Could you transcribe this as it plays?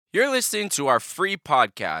You're listening to our free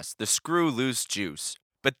podcast, The Screw Loose Juice.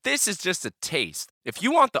 But this is just a taste. If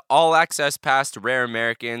you want the all-access pass to Rare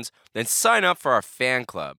Americans, then sign up for our fan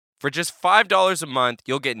club. For just $5 a month,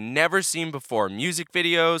 you'll get never-seen-before music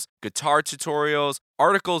videos, guitar tutorials,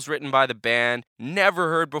 articles written by the band,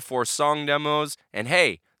 never-heard-before song demos, and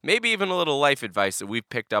hey, maybe even a little life advice that we've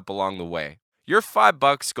picked up along the way. Your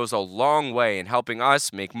 $5 goes a long way in helping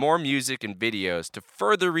us make more music and videos to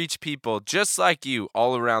further reach people just like you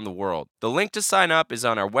all around the world. The link to sign up is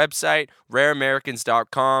on our website,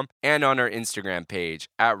 rareamericans.com, and on our Instagram page,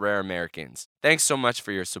 @rareamericans. Thanks so much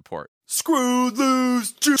for your support. Screw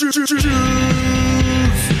loose juice!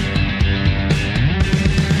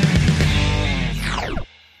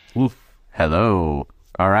 Oof. Hello.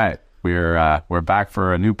 All right. We're back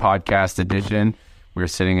for a new podcast edition. We're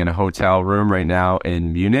sitting in a hotel room right now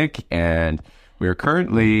in Munich, and we're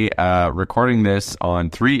currently recording this on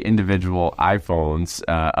 3 individual iPhones.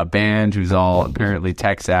 A band who's all apparently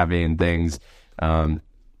tech savvy and things.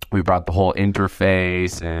 We brought the whole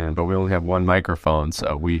interface, but we only have one microphone.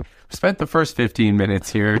 So we spent the first 15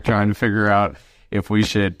 minutes here trying to figure out if we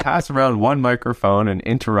should pass around one microphone and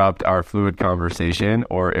interrupt our fluid conversation,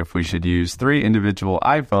 or if we should use 3 individual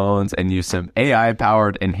iPhones and use some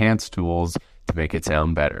AI-powered enhanced tools to make it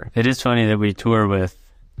sound better. It is funny that we tour with,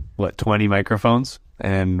 20 microphones,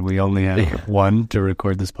 and we only have one to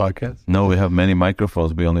record this podcast? No, we have many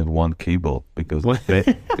microphones. We only have one cable because the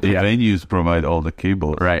venues provide all the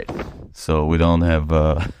cables. Right. So we don't have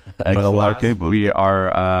extra cables.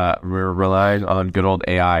 We're relying on good old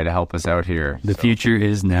AI to help us out here. The future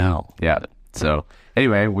is now. Yeah. So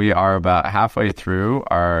anyway, we are about halfway through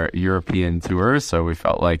our European tour, so we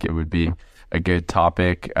felt like it would be a good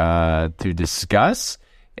topic to discuss.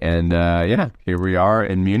 And here we are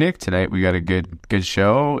in Munich. Tonight we got a good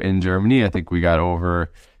show in Germany. I think we got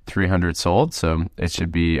over 300 sold, so it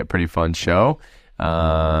should be a pretty fun show.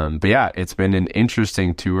 But yeah, it's been an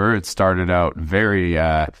interesting tour. It started out very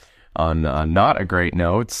on not a great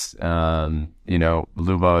notes.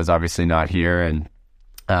 Lubo is obviously not here, and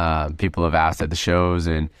people have asked at the shows,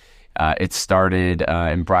 and it started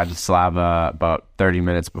in Bratislava about 30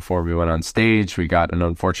 minutes before we went on stage. We got an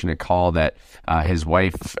unfortunate call that his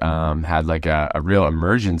wife had like a real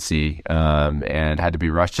emergency and had to be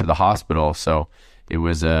rushed to the hospital. So it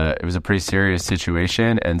was a pretty serious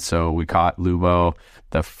situation. And so we caught Lubo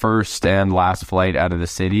the first and last flight out of the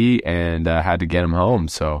city and had to get him home.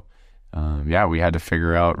 So we had to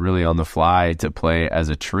figure out really on the fly to play as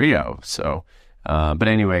a trio. So but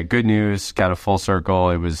anyway, good news, kind of full circle.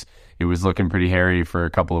 It was looking pretty hairy for a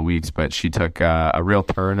couple of weeks, but she took a real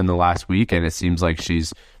turn in the last week, and it seems like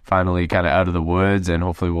she's finally kind of out of the woods, and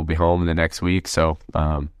hopefully we'll be home in the next week. So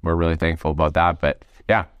we're really thankful about that. But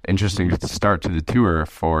yeah, interesting start to the tour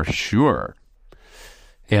for sure.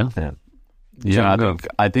 Yeah.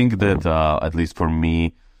 I think that at least for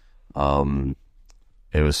me,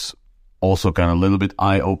 it was also kind of a little bit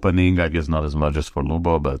eye-opening. I guess not as much as for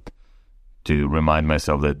Lubo, but to remind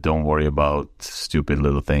myself that don't worry about stupid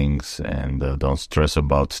little things and don't stress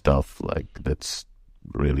about stuff like that's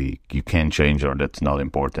really you can't change or that's not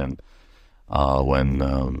important when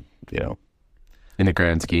in the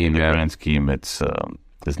grand scheme. Grand scheme, it's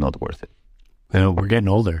not worth it. We're getting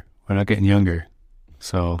older. We're not getting younger,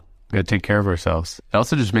 so we got to take care of ourselves. It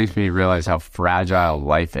also just makes me realize how fragile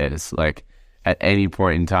life is. Like at any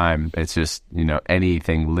point in time, it's just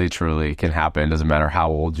anything literally can happen. It doesn't matter how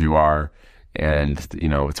old you are. And,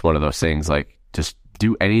 it's one of those things like just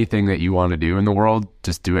do anything that you want to do in the world.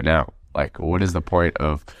 Just do it now. Like, what is the point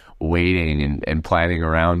of waiting and planning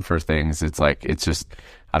around for things? It's like, it's just,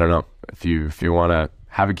 I don't know. If you want to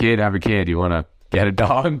have a kid, have a kid. You want to get a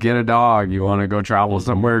dog, get a dog. You want to go travel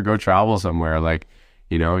somewhere, go travel somewhere. Like,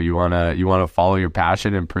 you want to follow your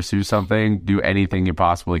passion and pursue something, do anything you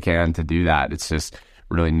possibly can to do that. It's just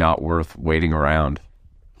really not worth waiting around.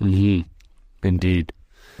 Mm-hmm. Indeed.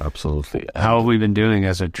 Absolutely. How have we been doing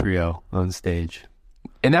as a trio on stage?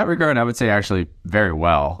 In that regard, I would say actually very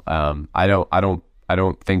well. I don't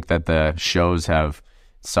think that the shows have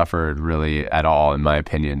suffered really at all, in my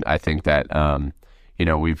opinion. I think that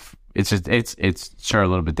it's sure a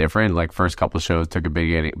little bit different. Like first couple of shows took a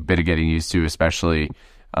bit of getting used to, especially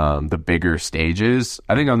the bigger stages.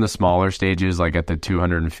 I think on the smaller stages, like at the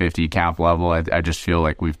 250 cap level, I just feel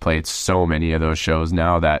like we've played so many of those shows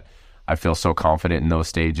now that I feel so confident in those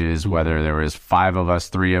stages, whether there was 5 of us,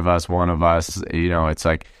 3 of us, 1 of us, it's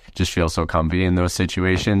like just feel so comfy in those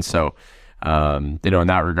situations. So, in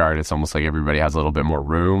that regard, it's almost like everybody has a little bit more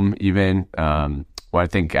room even. I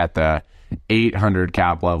think at the 800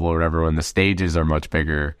 cap level or whatever, when the stages are much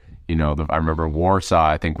bigger, I remember Warsaw,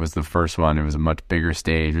 I think, was the first one. It was a much bigger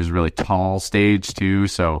stage. It was a really tall stage too.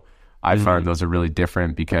 So I found those are really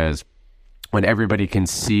different because when everybody can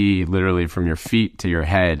see literally from your feet to your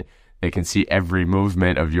head, they can see every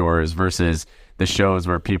movement of yours versus the shows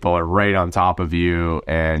where people are right on top of you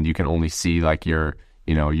and you can only see like your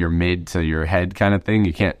mid to your head kind of thing.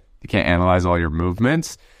 You can't analyze all your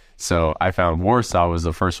movements. So I found Warsaw was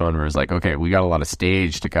the first one where it's like, okay, we got a lot of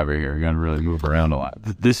stage to cover here. We got to really move around a lot.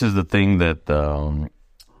 This is the thing that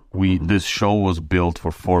this show was built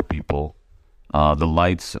for 4 people. The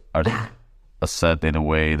lights are set in a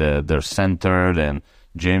way that they're centered, and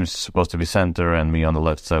James is supposed to be center, and me on the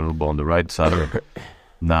left side, Lubo on the right side.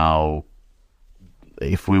 Now,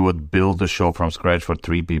 if we would build the show from scratch for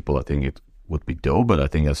 3 people, I think it would be dope, but I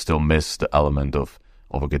think I still miss the element of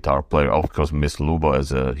a guitar player. Of course, miss Lubo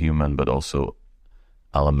as a human, but also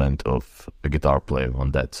element of a guitar player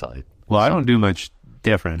on that side. Well, I don't do much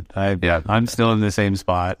different. I'm still in the same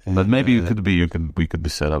spot. But maybe we could be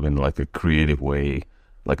set up in like a creative way,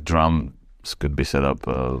 like drums could be set up.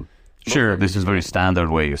 Sure, this is very standard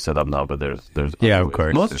way you set up now, but there's of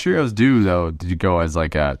course. Most trios do though. You go as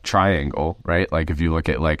like a triangle, right? Like if you look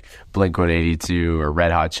at like Blink-182 or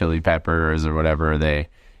Red Hot Chili Peppers or whatever, they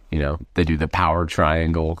do the power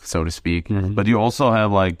triangle, so to speak. Mm-hmm. But you also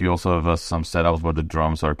have some setups where the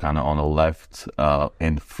drums are kind of on the left,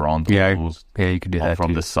 in front. Yeah, almost, you could do that from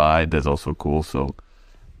too. the side. That's also cool. So,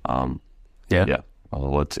 yeah.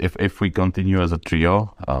 If we continue as a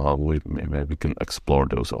trio, maybe we can explore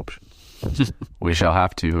those options. We shall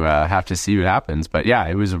have to see what happens. But yeah,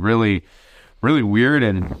 it was a really, really weird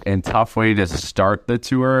and tough way to start the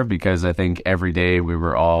tour because I think every day we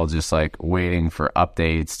were all just like waiting for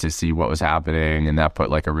updates to see what was happening, and that put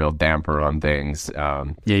like a real damper on things.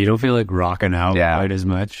 You don't feel like rocking out quite as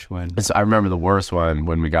much when. So I remember the worst one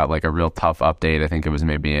when we got like a real tough update. I think it was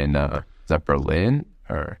maybe in is that Berlin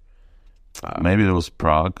or. Maybe it was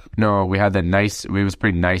Prague. No, we had it was a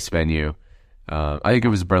pretty nice venue. I think it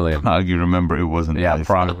was Berlin. You remember it wasn't. Yeah, nice.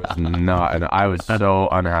 Prague was not. And I was so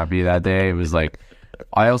unhappy that day. It was like,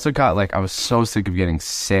 I also got like, I was so sick of getting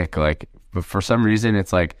sick. Like, but for some reason,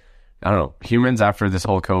 it's like, I don't know, humans after this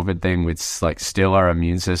whole COVID thing, it's like still our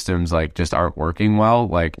immune systems like just aren't working well.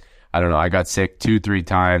 Like, I don't know, I got sick 2-3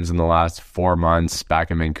 times in the last 4 months back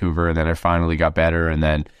in Vancouver, and then I finally got better, and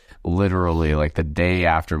then literally like the day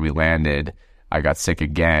after we landed, I got sick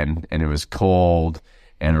again, and it was cold.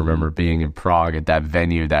 And I remember being in Prague at that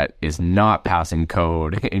venue that is not passing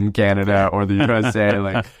code in Canada or the USA.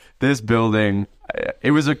 Like this building,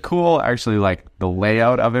 it was actually like the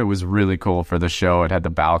layout of it was really cool for the show. It had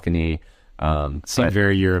the balcony. Seemed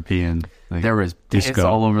very European. Like, there was disco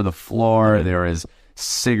all over the floor. There was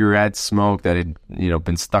cigarette smoke that had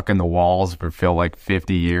been stuck in the walls for feel like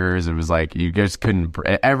 50 years. It was like you just couldn't.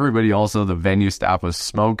 Everybody also, the venue staff was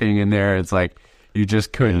smoking in there. It's like you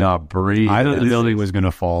just could not breathe. I thought the building was going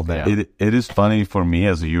to fall down. It is funny for me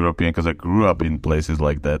as a European because I grew up in places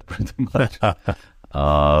like that pretty much.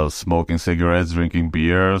 Smoking cigarettes, drinking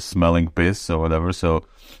beer, smelling piss or whatever. So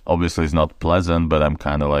obviously it's not pleasant, but I'm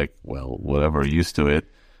kind of like, well, whatever, used to it.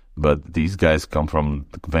 But these guys come from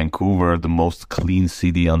Vancouver, the most clean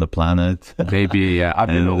city on the planet. Maybe, yeah. I've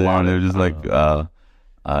been to a lot. They're just like,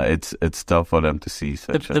 it's tough for them to see.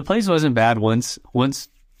 The place wasn't bad once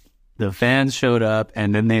the fans showed up,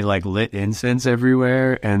 and then they like lit incense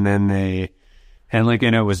everywhere, and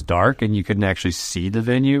it was dark, and you couldn't actually see the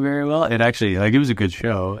venue very well. It actually, it was a good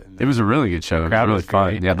show. It was a really good show. It was really fun.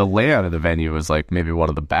 Great. Yeah, the layout of the venue was like maybe one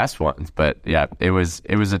of the best ones. But yeah, it was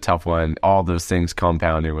a tough one. All those things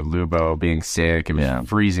compounded with Lubo being sick. It was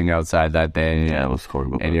freezing outside that day. Yeah, it was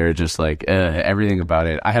horrible. And you're just like, everything about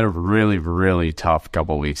it. I had a really, really tough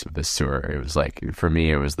couple of weeks with this tour. It was like, for me,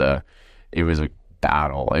 it was a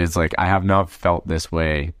battle. It's like I have not felt this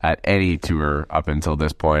way at any tour up until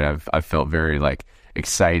this point. I've felt very like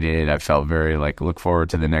excited. I felt very like look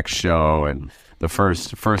forward to the next show, and the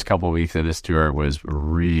first couple of weeks of this tour was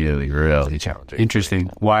really, really challenging.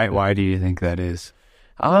 Interesting. Why do you think that is?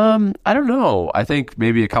 I don't know. I think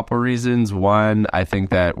maybe a couple of reasons. One, I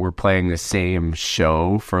think that we're playing the same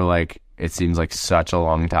show for like it seems like such a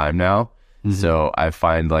long time now. Mm-hmm. So I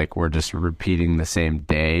find like we're just repeating the same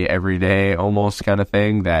day every day almost kind of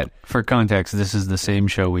thing. That for context, this is the same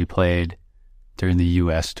show we played during the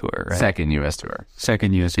U.S. tour, right? Second U.S. tour.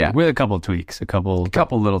 Yeah. With a couple of tweaks, a couple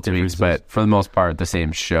little tweaks, but for the most part, the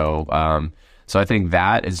same show. So I think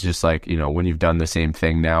that is just like, when you've done the same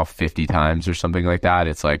thing now 50 times or something like that,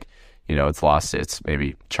 it's like, it's lost its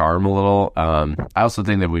maybe charm a little. I also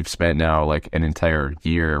think that we've spent now like an entire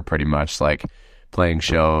year pretty much like playing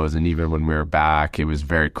shows, and even when we were back, it was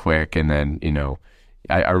very quick. And then,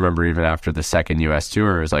 I remember even after the second US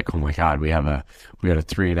tour, it was like, oh my God, we had a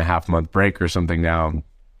 3.5 month break or something now,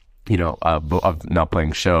 of not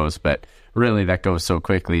playing shows. But really that goes so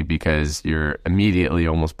quickly because you're immediately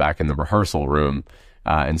almost back in the rehearsal room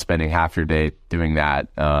and spending half your day doing that.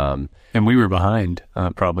 And we were behind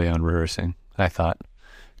probably on rehearsing, I thought.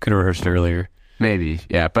 Could have rehearsed earlier. Maybe,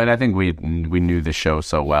 yeah. But I think we knew the show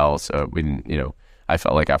so well, so we didn't, I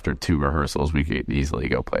felt like after 2 rehearsals, we could easily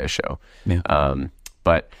go play a show. Yeah.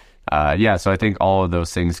 So I think all of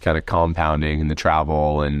those things kind of compounding and the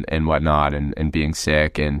travel and whatnot and being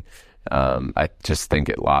sick and I just think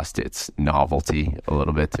it lost its novelty a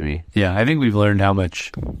little bit to me. Yeah, I think we've learned how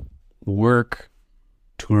much work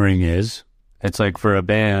touring is. It's like for a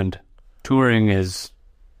band, touring is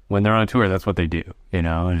when they're on tour, that's what they do,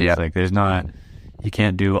 And it's like you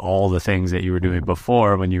can't do all the things that you were doing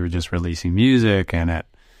before when you were just releasing music and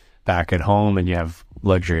back at home and you have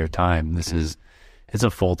luxury of time. It's a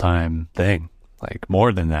full-time thing, like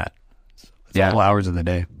more than that. It's all hours of the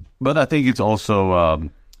day. But I think it's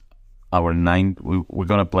also we're going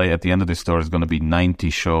to play at the end of this tour. It's going to be 90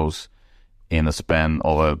 shows in a span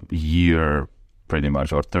of a year, pretty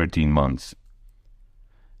much, or 13 months.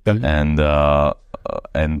 And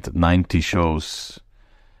 90 shows.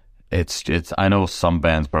 It's. I know some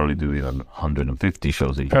bands probably do even 150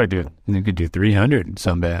 shows a year. Probably do. You could do 300 in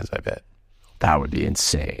some bands, I bet. That would be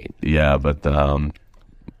insane. Yeah, but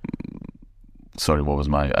sorry, what was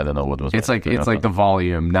my? I don't know what was. It's like the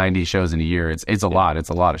volume, 90 shows in a year. It's a lot. It's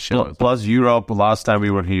a lot of shows. Plus Europe. Last time we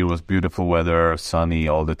were here was beautiful weather, sunny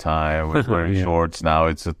all the time. We're wearing shorts. Now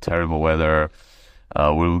it's a terrible weather.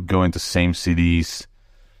 We'll go into same cities.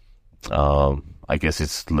 I guess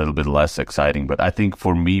it's a little bit less exciting, but I think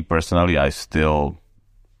for me personally, I still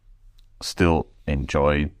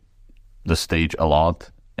enjoy the stage a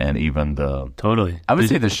lot. And even totally, I would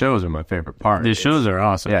say the shows are my favorite part. The shows are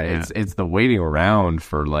awesome. Yeah, it's the waiting around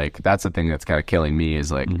for that's the thing that's kind of killing me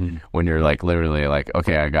is when you're literally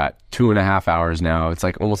okay, I got 2.5 hours now. It's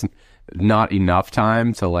almost not enough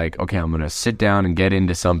time to okay, I'm gonna sit down and get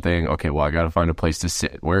into something. Okay, well, I gotta find a place to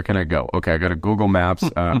sit. Where can I go? Okay, I gotta Google Maps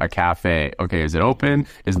a cafe. Okay, is it open?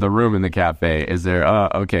 Is the room in the cafe? Is there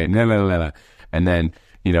okay, no. And then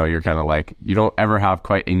you're kind of you don't ever have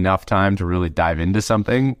quite enough time to really dive into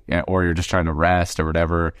something, or you're just trying to rest or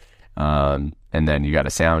whatever. And then you got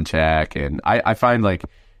a sound check. And I find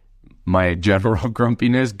my general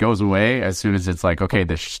grumpiness goes away as soon as it's okay,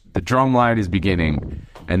 the drum line is beginning.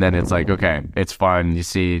 And then it's okay, it's fun. You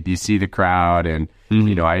see the crowd. And,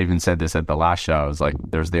 I even said this at the last show. I was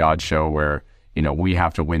there's the odd show where, we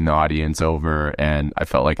have to win the audience over. And I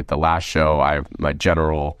felt at the last show, my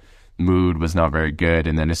general mood was not very good,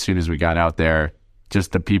 and then as soon as we got out there,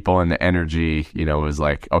 just the people and the energy was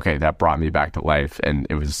okay, that brought me back to life, and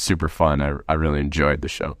it was super fun. I really enjoyed the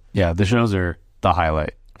show. Yeah, the shows are the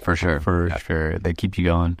highlight for sure. Sure, they keep you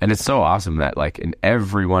going, and it's so awesome that in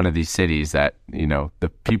every one of these cities that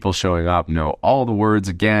the people showing up know all the words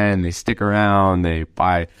again. They stick around, they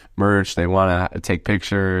buy merch, they want to take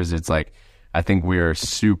pictures. It's I think we are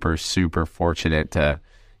super, super fortunate to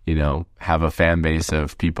have a fan base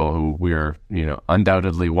of people who we're,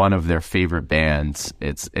 undoubtedly one of their favorite bands.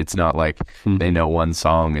 It's not they know one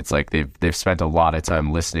song. It's they've spent a lot of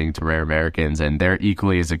time listening to Rare Americans, and they're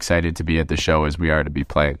equally as excited to be at the show as we are to be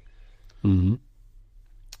playing. Mm-hmm.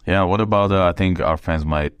 Yeah. What about? I think our fans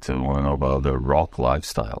might want to know about the rock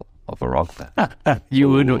lifestyle of a rock band. You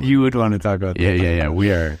would want to talk about that. Yeah.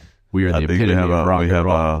 We are the epitome of rock and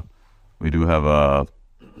roll. We do have a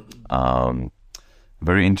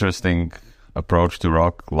very interesting approach to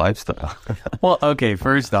rock lifestyle. Well, okay,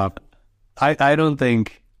 first off, I don't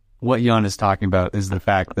think what Jan is talking about is the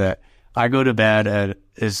fact that I go to bed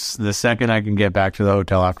is the second I can get back to the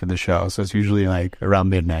hotel after the show. So it's usually around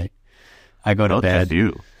midnight. I go to bed.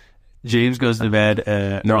 You. James goes to bed.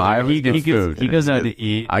 He gets food. He goes out to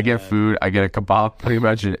eat. I get food. I get a kebab pretty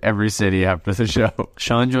much in every city after the show.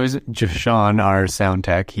 Sean, our sound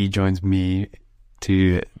tech, he joins me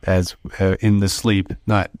in the sleep,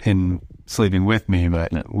 not in sleeping with me,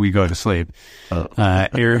 but we go to sleep.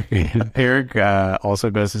 Eric also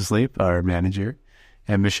goes to sleep, our manager,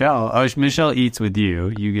 and Michelle eats with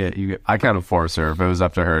you. You get. I kind of force her. If it was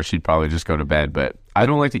up to her, she'd probably just go to bed. But I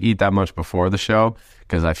don't like to eat that much before the show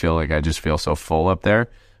because I feel I just feel so full up there.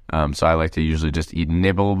 So I like to usually just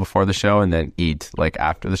nibble before the show and then eat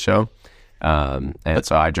after the show. And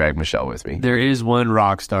so I drag Michelle with me. There is one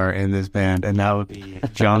rock star in this band, and that would be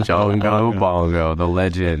John Bongo, the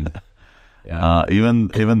legend. Yeah.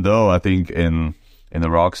 Even though I think in the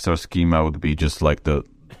rock star scheme, I would be just the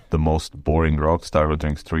the most boring rock star who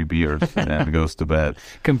drinks 3 beers and goes to bed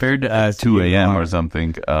Compared to us, 2 you a.m. are- or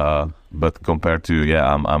something. But compared to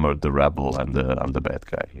I'm the rebel and I'm the bad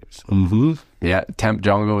guy here. So. Yeah, tempt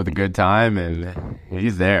Django with a good time, and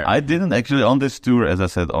he's there. I didn't actually on this tour, as I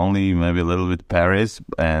said, only maybe a little bit Paris,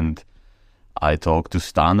 and I talked to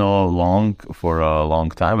Stano for a long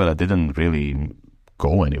time, but I didn't really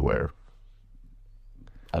go anywhere.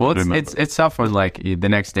 Well, it's tough when like the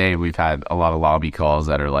next day we've had a lot of lobby calls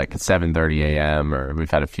that are like 7:30 a.m. or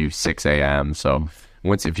we've had a few 6 a.m. So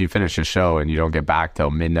if you finish a show and you don't get back till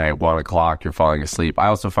midnight, 1 o'clock, you're falling asleep. I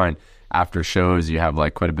also find after shows you have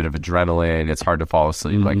like quite a bit of adrenaline. It's hard to fall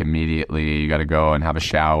asleep like immediately. You got to go and have a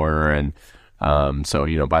shower, and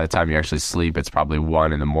so by the time you actually sleep, it's probably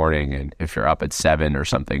 1 in the morning, and if you're up at 7 or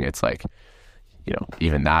something, it's like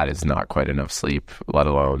even that is not quite enough sleep, let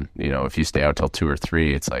alone, if you stay out till 2 or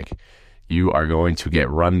 3, it's like you are going to get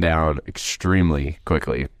run down extremely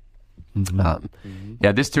quickly.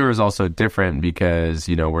 Yeah, this tour is also different because,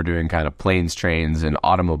 we're doing kind of planes, trains, and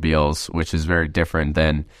automobiles, which is very different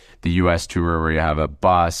than the U.S. tour where you have a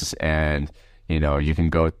bus and, you can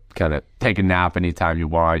go kind of take a nap anytime you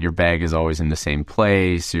want. Your bag is always in the same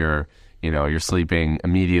place. You're sleeping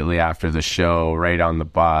immediately after the show, right on the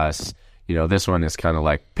bus. This one is kind of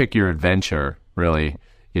like pick your adventure, really.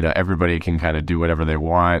 Everybody can kind of do whatever they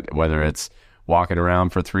want, whether it's walking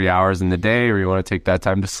around for 3 hours in the day or you want to take that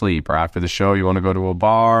time to sleep, or after the show you want to go to a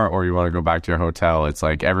bar or you want to go back to your hotel. It's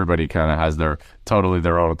like everybody kind of has their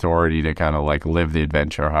own authority to kind of like live the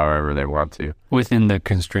adventure however they want to. within the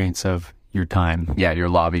constraints of your time. Yeah, your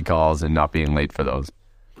lobby calls and not being late for those.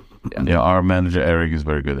 Yeah, our manager Eric is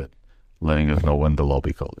very good at letting us know when the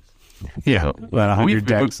lobby call is. Yeah, about 100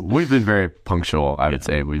 decks. We've been very punctual, I would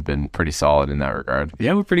say. We've been pretty solid in that regard.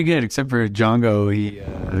 Yeah, we're pretty good, except for Django.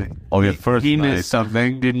 He missed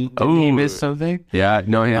something. Didn't he miss something? Yeah,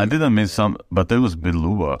 no, I didn't miss some, but there was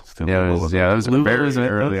Biluba still. that was Luba very was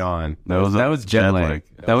early on. That was jet lag.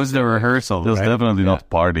 That was the rehearsal. It was right? definitely not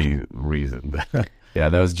party reason. Yeah,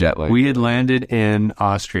 that was jet lag. We had landed in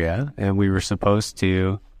Austria, and we were supposed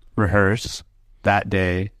to rehearse that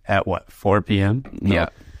day at 4 p.m. Yeah,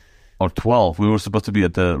 Or 12. We were supposed to be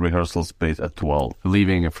at the rehearsal space at 12.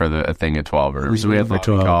 leaving for a thing at 12. So we had Leaving the at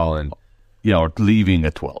 12. call and Or leaving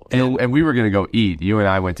at 12. And we were going to go eat. You and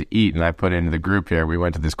I went to eat, and I put into the group here, we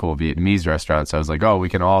went to this cool Vietnamese restaurant. So I was like, we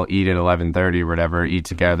can all eat at 11:30 or whatever, eat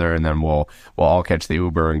together, and then we'll all catch the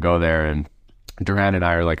Uber and go there. And Duran and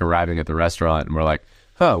I are like arriving at the restaurant, and we're like,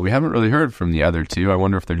 we haven't really heard from the other two. I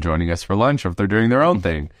wonder if they're joining us for lunch or if they're doing their own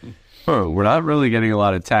thing. We're not really getting a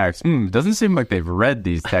lot of texts. Doesn't seem like they've read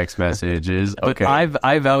these text messages. Okay.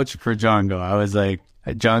 I vouched for Django. I was like,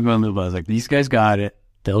 Django and Luba, I was like, these guys got it.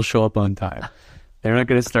 They'll show up on time. They're not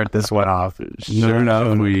going to start this one off. Sure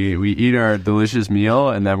enough, we eat our delicious meal,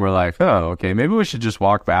 and then we're like, okay, maybe we should just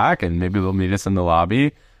walk back, and maybe they'll meet us in the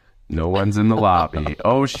lobby. No one's in the lobby.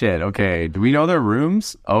 Oh, shit. Okay. Do we know their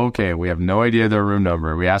rooms? Okay. We have no idea their room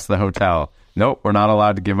number. We asked the hotel. Nope. We're not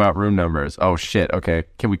allowed to give out room numbers. Oh, shit. Okay.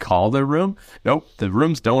 Can we call their room? Nope. The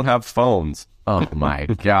rooms don't have phones. Oh, my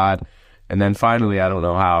God. And then finally, I don't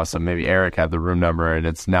know how, so maybe Eric had the room number, and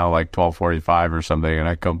it's now like 12:45 or something, and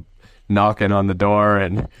I come knocking on the door,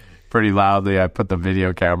 and pretty loudly I put the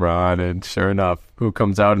video camera on, and sure enough, who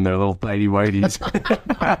comes out in their little tighty whities?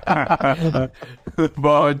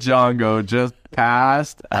 Bo Django just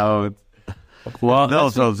passed out. Well, no,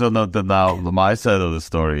 now my side of the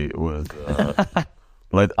story was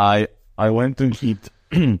like I went to eat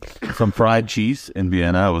some fried cheese in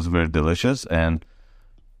Vienna. It was very delicious, and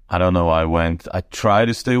I don't know. I tried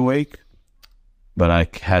to stay awake, but I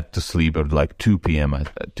had to sleep at like 2 p.m. I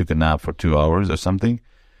took a nap for 2 hours or something,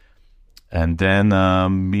 and then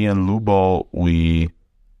me and Lubo,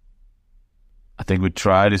 I think we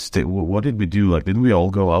tried to stay. What did we do? Like, didn't we all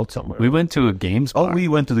go out somewhere? We went to a games bar. Oh, we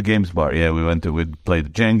went to the games bar. Yeah, we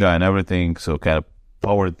played Jenga and everything. So kind of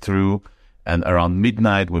powered through. And around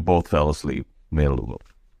midnight, we both fell asleep. Me and Lugo.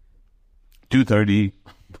 2:30,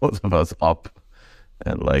 both of us up,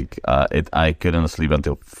 and like I couldn't sleep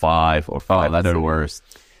until 5 or 5. Oh, that's the worst.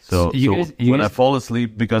 So you when guys- I fall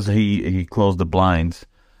asleep, because he closed the blinds,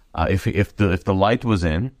 if the light was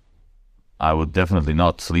in, I would definitely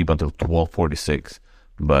not sleep until 12:46.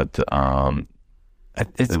 But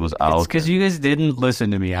it was out. It's because you guys didn't listen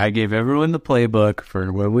to me. I gave everyone the playbook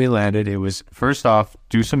for when we landed. It was, first off,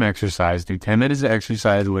 do some exercise. Do 10 minutes of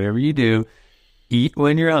exercise, whatever you do. Eat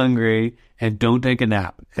when you're hungry, and don't take a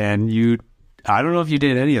nap. And I don't know if you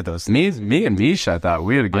did any of those things. Me and Mish, I thought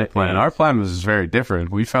we had a good plan. Our plan was very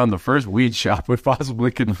different. We found the first weed shop we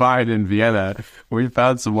possibly could find in Vienna. We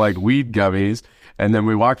found some like weed gummies, And then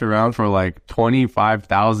we walked around for like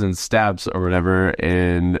 25,000 steps or whatever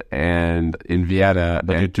in Vienna.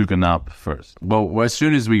 But you took a nap first. Well, as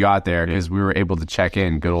soon as we got there, because we were able to check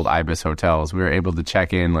in, good old Ibis hotels, we were able to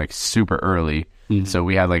check in like super early. So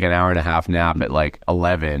we had like an hour and a half nap at like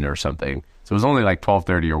 11 or something. So it was only like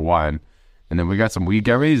 12:30 or 1. And then we got some weed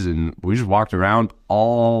gummies and we just walked around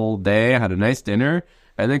all day, had a nice dinner.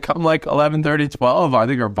 And then come like 11:30, 12, I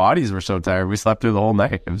think our bodies were so tired. We slept through the whole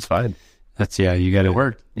night. It was fine. You got to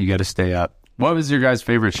work. You got to stay up. What was your guys'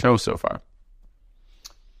 favorite show so far?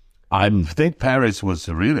 I think Paris was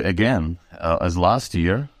really, again, as last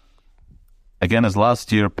year,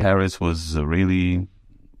 Paris was really,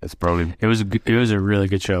 it's probably... It was a really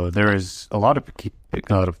good show. There was a lot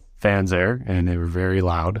of fans there, and they were very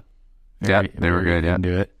loud. They were good,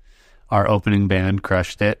 into it. Our opening band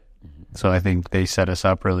crushed it, so I think they set us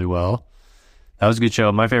up really well. That was a good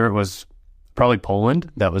show. My favorite was probably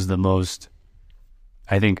Poland. That was the most,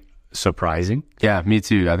 I think, surprising. Yeah, me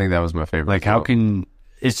too. I think that was my favorite. Like, how can...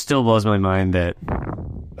 It still blows my mind that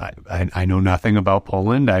I know nothing about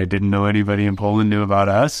Poland. I didn't know anybody in Poland knew about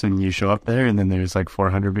us, and you show up there, and then there's like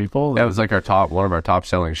 400 people. That was like one of our top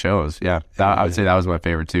selling shows. Yeah, I would say that was my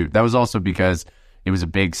favorite too. That was also because it was a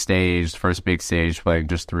big stage, first big stage, playing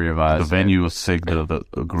just 3 of us. The venue was sick. The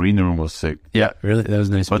green room was sick. Yeah, really, that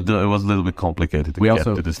was nice. But it was a little bit complicated to get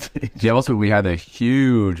to the stage. Yeah, also we had a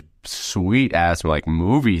huge, sweet ass like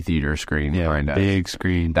movie theater screen behind us. Big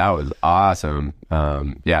screen. That was awesome.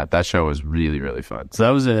 That show was really, really fun. So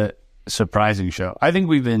that was a surprising show. I think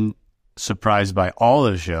we've been surprised by all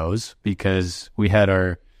the shows because we get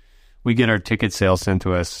our ticket sales sent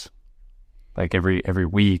to us like every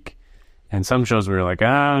week. And some shows we were like,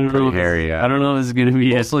 I don't know if this is going to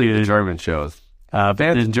be mostly the German shows.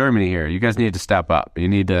 Fans in Germany here, you guys need to step up. You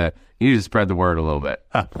need to spread the word a little bit.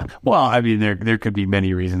 Well, I mean, there could be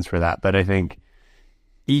many reasons for that, but I think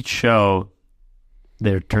each show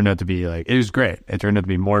there turned out to be like, it was great. It turned out to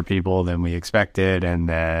be more people than we expected, and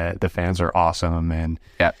the fans are awesome. And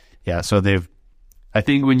so I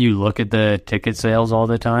think when you look at the ticket sales all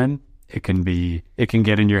the time, it can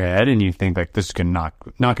get in your head, and you think like this is not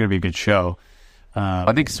going to be a good show.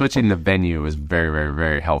 I think switching the venue was very, very,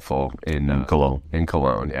 very helpful in Cologne. In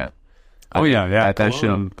Cologne, yeah. Oh yeah.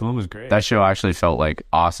 Cologne was great. That show actually felt like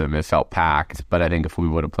awesome. It felt packed, but I think if we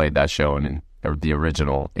would have played that show in the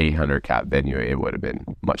original 800 cap venue, it would have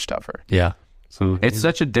been much tougher. Yeah. So it's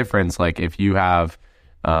such a difference. Like if you have,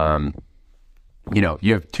 you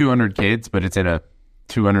have 200 kids, but it's in a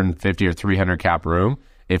 250 or 300 cap room.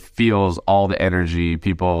 It feels all the energy.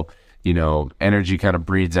 People, energy kind of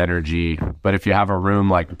breeds energy. But if you have a room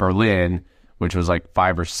like Berlin, which was like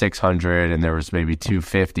 500 or 600, and there was maybe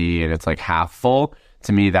 250, and it's like half full,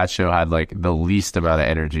 to me, that show had like the least amount of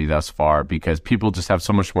energy thus far because people just have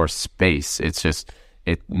so much more space. It's just,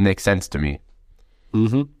 it makes sense to me.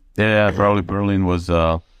 Mm-hmm. Yeah, probably Berlin was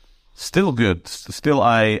still good. Still,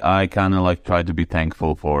 I kind of like try to be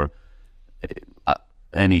thankful for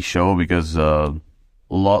any show because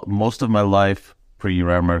most of my life,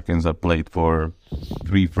 pre-Rare Americans, I played for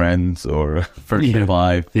 3 friends or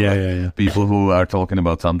 5 people who are talking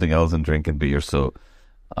about something else and drinking beer. So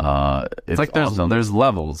it's like there's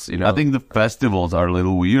levels. I think the festivals are a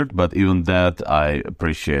little weird, but even that I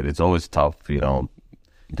appreciate. It's always tough, to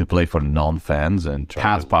play for non-fans. And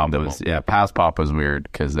Pass Pop was weird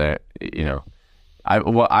because I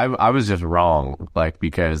was just wrong, like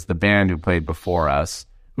because the band who played before us,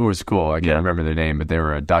 who was cool, I can't remember their name, but they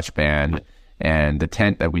were a Dutch band, and the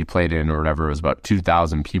tent that we played in or whatever was about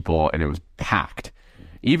 2,000 people, and it was packed.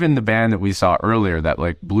 Even the band that we saw earlier, that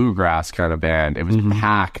like bluegrass kind of band, it was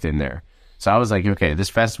packed in there. So I was like, okay, this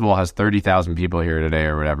festival has 30,000 people here today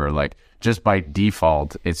or whatever. Like just by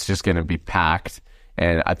default, it's just going to be packed.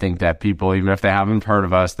 And I think that people, even if they haven't heard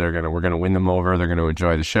of us, we're going to win them over. They're going to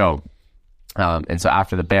enjoy the show. And so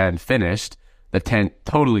after the band finished, the tent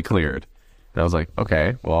totally cleared. And I was like,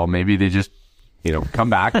 okay, well, maybe they just, come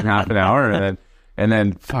back in half an hour. And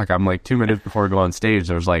then, I'm like 2 minutes before we go on stage,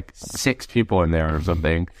 there's like 6 people in there or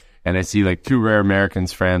something. And I see like 2 Rare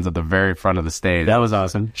Americans friends at the very front of the stage. That was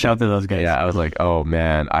awesome. Shout out to those guys. Yeah, I was like, oh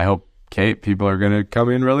man, I hope, Kate, people are going to come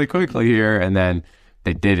in really quickly here. And then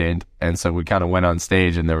they didn't. And so we kind of went on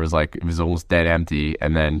stage and it was almost dead empty.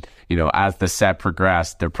 And then, as the set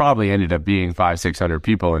progressed, there probably ended up being 500-600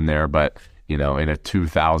 people in there, but in a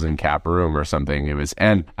 2,000 cap room or something.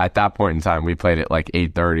 And at that point in time, we played at like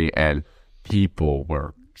 8:30 and people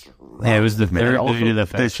were... Yeah, it was the third day of the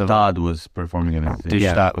festival. Stad was performing in it.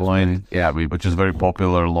 Stad Line, which is a very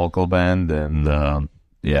popular local band. And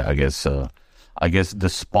I guess the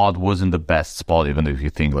spot wasn't the best spot, even if you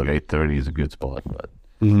think like 8:30 is a good spot. But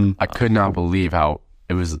I could not believe how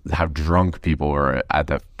drunk people were at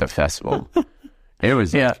the festival. It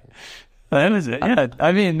was that was it. Yeah,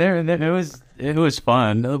 I mean, it was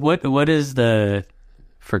fun. What is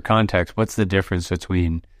for context? What's the difference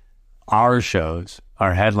between our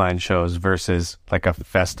headline shows versus like a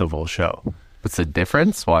festival show? What's the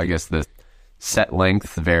difference? Well, I guess the set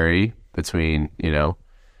lengths vary between,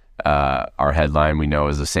 our headline we know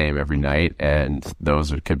is the same every night, and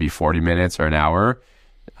those could be 40 minutes or an hour.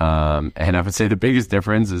 And I would say the biggest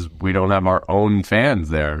difference is we don't have our own fans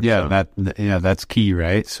there. Yeah, so. That's key,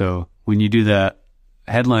 right? So when you do the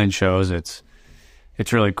headline shows, it's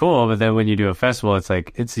really cool. But then when you do a festival, it's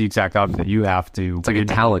the exact opposite. You have to. It's like a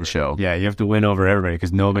talent show. Yeah, you have to win over everybody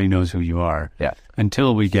because nobody knows who you are. Yeah.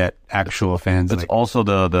 Until we get actual fans. It's also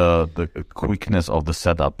the quickness of the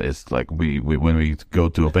setup is like we when we go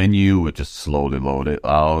to a venue, we just slowly load it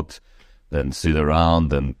out, then sit around,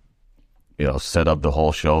 then set up the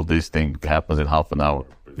whole show. This thing happens in half an hour.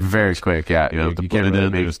 Very quick, yeah. You have to put it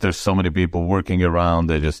in. There's so many people working around.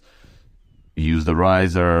 They just use the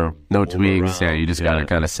riser. No tweaks. Yeah, you just gotta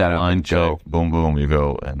kind of set up and go. Boom, boom, you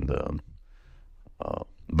go. And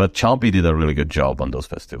but Chompy did a really good job on those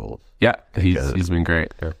festivals. Yeah, he's been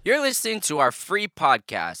great. Yeah. You're listening to our free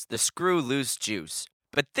podcast, The Screw Loose Juice.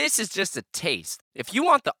 But this is just a taste. If you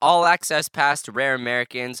want the all-access pass to Rare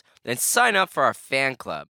Americans, then sign up for our fan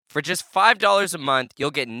club. For just $5 a month,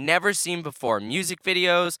 you'll get never-seen-before music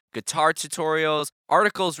videos, guitar tutorials,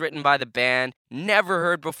 articles written by the band,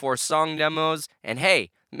 never-heard-before song demos, and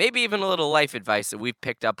hey, maybe even a little life advice that we've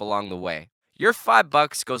picked up along the way. Your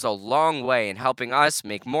 $5 goes a long way in helping us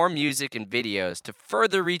make more music and videos to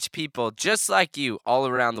further reach people just like you all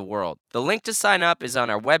around the world. The link to sign up is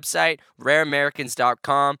on our website,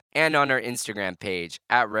 rareamericans.com, and on our Instagram page,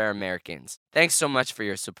 @rareamericans. Thanks so much for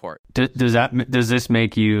your support. Does this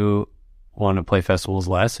make you want to play festivals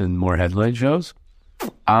less and more headline shows?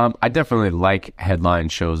 I definitely like headline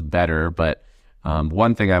shows better, but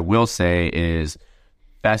one thing I will say is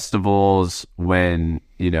festivals when,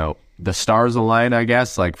 the stars align, I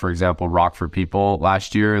guess, like, for example, Rock for People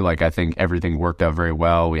last year, like, I think everything worked out very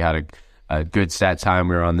well. We had a good set time.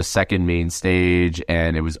 We were on the second main stage,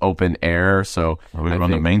 and it was open air, so... We were on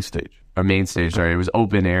the main stage. Our main stage, sorry. It was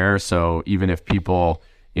open air, so even if people,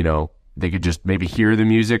 they could just maybe hear the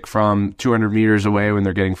music from 200 meters away when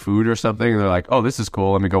they're getting food or something, they're like, oh, this is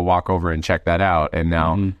cool, let me go walk over and check that out. And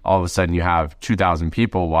now, all of a sudden, you have 2,000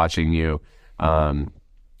 people watching you.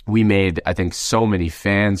 We made, I think, so many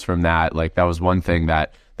fans from that. Like, that was one thing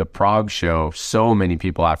that the Prague show, so many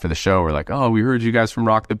people after the show were like, oh, we heard you guys from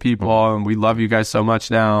Rock the People, and we love you guys so much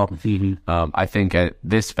now. I think at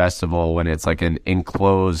this festival, when it's like an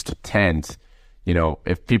enclosed tent,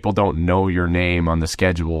 if people don't know your name on the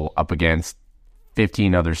schedule up against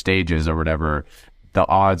 15 other stages or whatever, the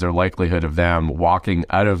odds or likelihood of them walking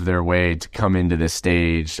out of their way to come into this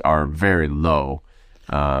stage are very low.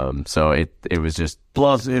 So it was just...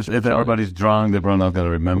 Plus, if everybody's drunk, they're probably not going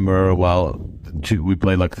to remember. We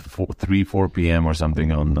played like 4 p.m. or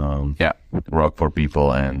something on Rock for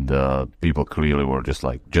People, and people clearly were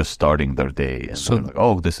just starting their day. And so, like,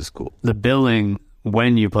 oh, this is cool. The billing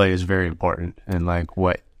when you play is very important, and like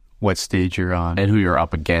what stage you're on. And who you're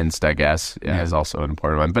up against, I guess, is also an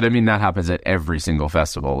important one. But I mean, that happens at every single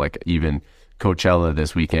festival. Like, even Coachella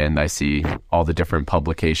this weekend, I see all the different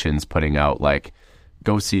publications putting out like,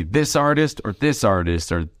 go see this artist or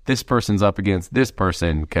this person's up against this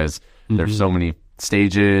person, because there's so many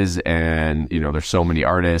stages and, there's so many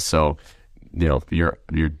artists. So,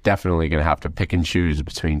 you're definitely going to have to pick and choose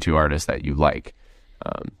between two artists that you like.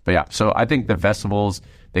 But yeah, so I think the festivals,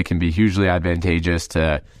 they can be hugely advantageous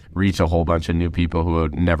to reach a whole bunch of new people who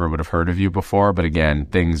never would have heard of you before. But again,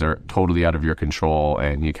 things are totally out of your control,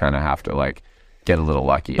 and you kind of have to like get a little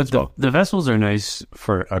lucky. But the festivals are nice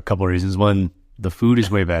for a couple of reasons. One, the food is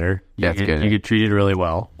way better. That's good. You get treated really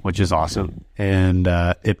well, which is awesome. And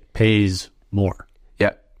it pays more.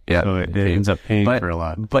 Yeah. So it ends up paying for a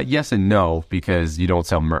lot. But yes and no, because you don't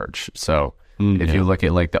sell merch. So if you look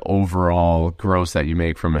at like the overall gross that you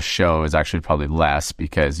make from a show is actually probably less,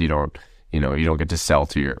 because you don't get to sell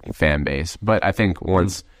to your fan base. But I think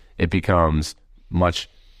once it becomes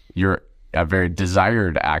you're a very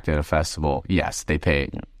desired act at a festival, yes, they pay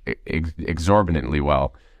exorbitantly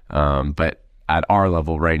well. But at our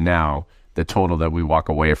level right now, the total that we walk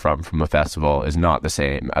away from a festival is not the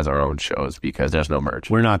same as our own shows, because there's no merch.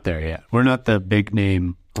 We're not there yet. We're not the big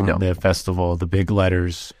name on the festival, the big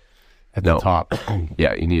letters at the top.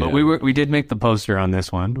 Yeah, you need. But we did make the poster on this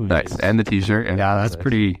one. Nice, and the T-shirt. Yeah,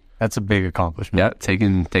 that's a big accomplishment. Yeah,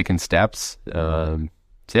 taking steps. So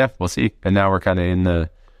yeah, we'll see. And now we're kind of in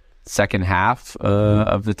second half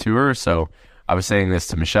of the tour. So I was saying this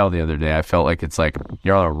to Michelle the other day. I felt like it's like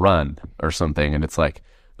you're on a run or something, and it's like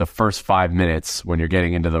the first 5 minutes when you're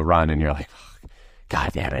getting into the run and you're like,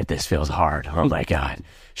 God damn it, this feels hard. Oh my God,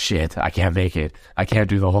 shit, I can't make it. I can't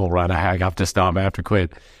do the whole run. I have to stop. I have to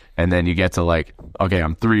quit. And then you get to like, okay,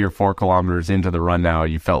 I'm 3 or 4 kilometers into the run now.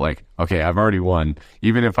 You felt like, okay, I've already won.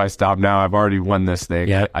 Even if I stop now, I've already won this thing.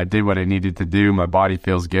 Yeah. I did what I needed to do. My body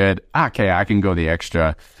feels good. Okay, I can go the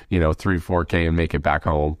extra, 3-4K and make it back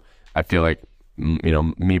home. I feel like,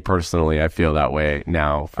 me personally, I feel that way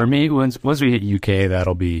now. For me, once we hit UK,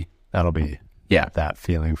 that'll be that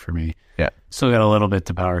feeling for me. Yeah. Still got a little bit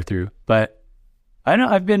to power through, but I know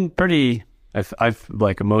I've been pretty. I've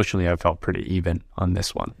like emotionally, I felt pretty even on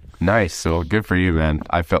this one. Nice. So good for you, man.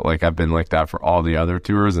 I felt like I've been like that for all the other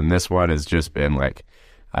tours, and this one has just been like,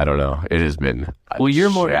 I don't know. It has been. Well, you're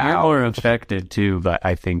more affected too, but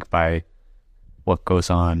I think by what goes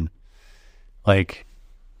on, like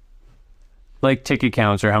ticket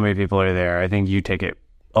counts or how many people are there. I think you take it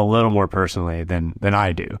a little more personally than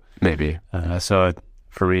I do. Maybe. So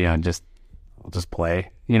for me, I'll just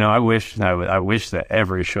play. I wish that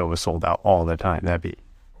every show was sold out all the time.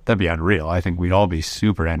 That'd be unreal. I think we'd all be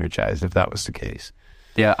super energized if that was the case.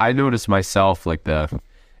 Yeah, I noticed myself like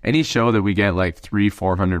any show that we get like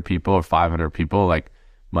 300-400 people or 500 people, like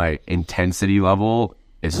my intensity level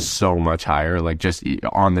is so much higher. Like just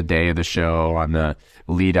on the day of the show, on the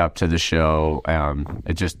lead up to the show, I'm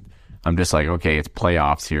just like, okay, it's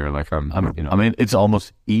playoffs here. Like I mean, it's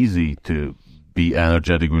almost easy to be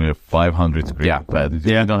energetic when you have 500 screens. Yeah. But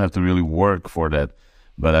you don't have to really work for that.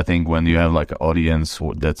 But I think when you have like an audience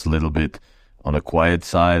that's a little bit on the quiet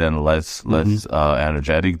side and less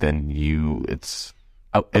energetic, then it's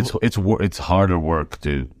harder work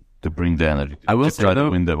to bring the energy. I will to say try though,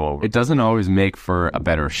 to win them over. it doesn't always make for a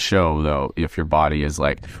better show though. If your body is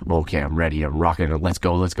like, okay, I'm ready, I'm rocking, let's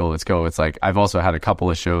go. It's like I've also had a couple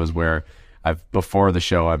of shows where before the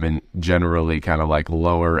show, I've been generally kind of like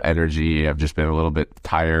lower energy. I've just been a little bit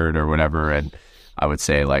tired or whatever. And I would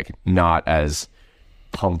say like not as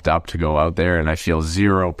pumped up to go out there, and I feel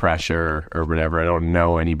zero pressure or whatever. I don't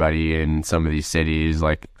know anybody in some of these cities.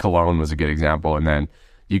 Like Cologne was a good example. And then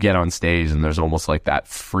you get on stage and there's almost like that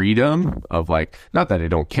freedom of like, not that I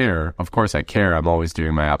don't care. Of course I care. I'm always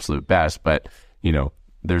doing my absolute best, but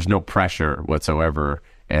there's no pressure whatsoever.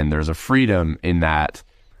 And there's a freedom in that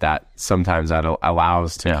sometimes that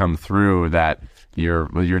allows to come through, that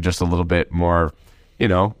you're just a little bit more, you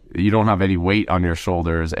don't have any weight on your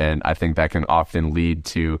shoulders. And I think that can often lead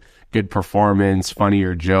to good performance,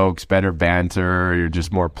 funnier jokes, better banter. You're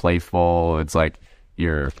just more playful. It's like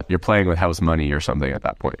you're playing with house money or something at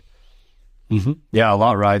that point. Mm-hmm. Yeah, a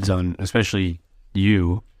lot rides on, especially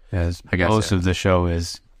you, as I guess, most of the show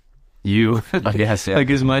is you. I guess, yeah. Like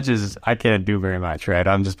as much as I can't do very much, right?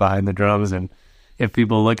 I'm just behind the drums, and if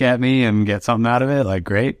people look at me and get something out of it, like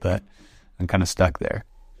great, but I'm kind of stuck there.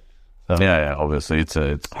 So, yeah, obviously it's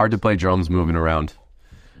hard to play drums moving around.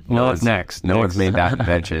 What's next? No one's made that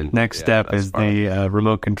invention. Next step is the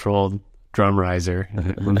remote controlled drum riser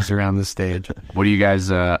that moves around the stage. What do you guys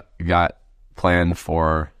got planned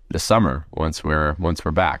for the summer once we're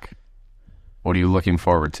back? What are you looking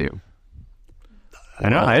forward to? I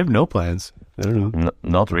know I have no plans. I don't know.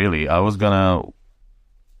 Not really. We were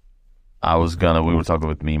talking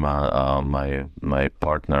with Mima, my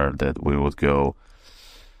partner, that we would go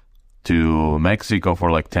to Mexico for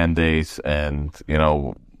like 10 days. And,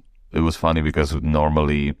 it was funny because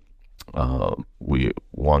normally we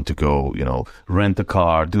want to go, rent a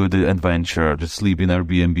car, do the adventure, just sleep in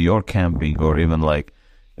Airbnb or camping, or even like,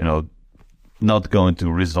 not going to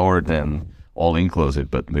resort and all inclusive.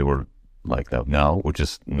 But we were like that now.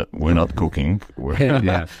 We're not cooking.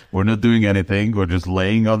 We're not doing anything. We're just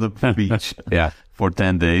laying on the beach for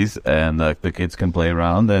 10 days, and the kids can play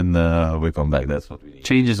around, and we come back. That's what we need.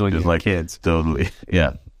 Changes when you Just have like kids. Totally.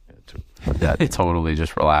 Yeah. Totally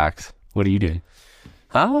just relax. What are you doing?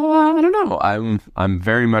 I don't know. I'm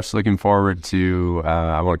very much looking forward to.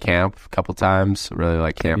 I want to camp a couple times. Really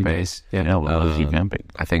like camping. Yeah, we'll keep camping.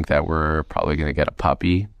 I think that we're probably going to get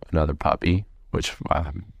another puppy, which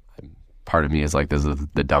part of me is like, this is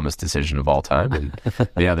the dumbest decision of all time. And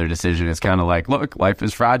the other decision is kind of like, look, life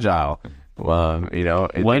is fragile. What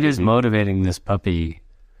is motivating this puppy?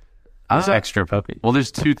 This extra puppy? Well,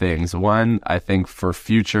 there's two things. One, I think for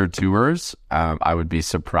future tours, I would be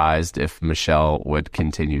surprised if Michelle would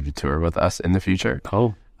continue to tour with us in the future.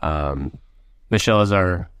 Oh. Michelle is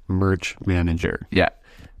our merch manager. Yeah.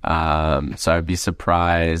 So I'd be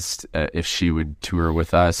surprised if she would tour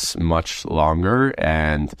with us much longer.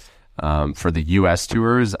 And For the U.S.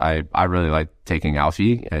 tours, I really like taking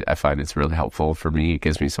Alfie. I find it's really helpful for me. It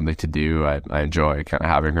gives me something to do. I enjoy kind of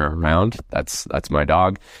having her around. That's my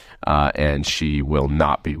dog, and she will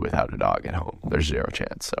not be without a dog at home. There's zero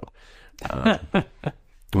chance. So,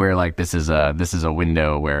 we're like, this is a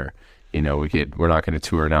window where, you know, we're not going to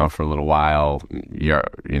tour now for a little while.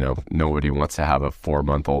 Nobody wants to have a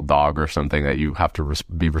 4-month-old dog or something that you have to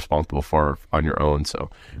be responsible for on your own. So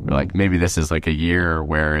we're like, maybe this is like a year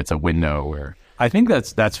where it's a window where. I think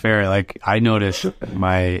that's fair. Like, I noticed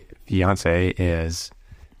my fiance is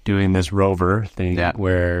doing this Rover thing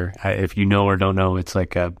where, if you know or don't know, it's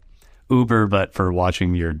like a Uber, but for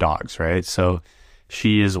watching your dogs, right? So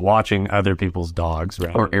she is watching other people's dogs,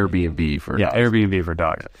 right? Or Airbnb for dogs. Airbnb for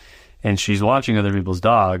dogs. And she's watching other people's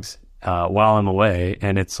dogs while I'm away,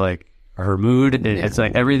 and it's like her mood, it's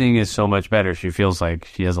like everything is so much better. She feels like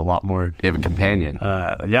she has a lot more. You have a companion.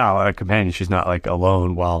 A companion. She's not like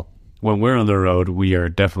alone. While when we're on the road, we are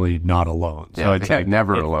definitely not alone. So it's like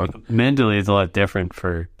never alone. Mentally, it's a lot different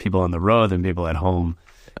for people on the road than people at home,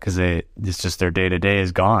 because it's just their day to day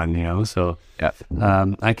is gone, you know. So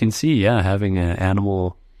I can see having an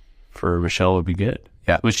animal for Michelle would be good.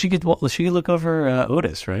 Yeah. She could look over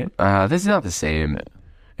Otis, right? This is not the same.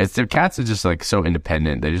 Their cats are just like so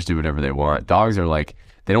independent. They just do whatever they want. Dogs are like,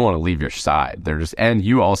 they don't want to leave your side. They're just, and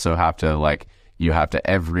you also have to you have to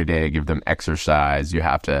every day give them exercise. You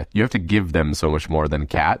have to give them so much more than a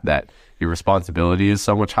cat, that your responsibility is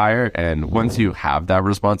so much higher. And once you have that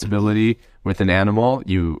responsibility with an animal,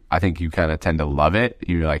 I think you kind of tend to love it.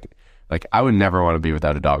 You like I would never want to be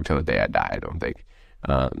without a dog till the day I die, I don't think.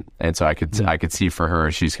 And so I could see for her,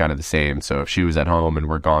 she's kind of the same. So if she was at home and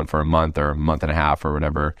we're gone for a month or a month and a half or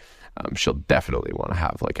whatever, she'll definitely want to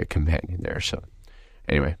have like a companion there. So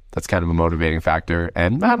anyway, that's kind of a motivating factor.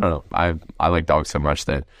 And I don't know, I like dogs so much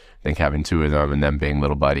that I think having 2 of them and them being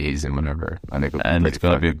little buddies and whatever, I think it's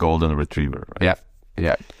going to be a golden retriever, right?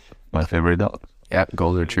 Yeah. My favorite dog. Yeah,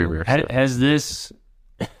 golden retriever. Has this,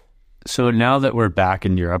 so now that we're back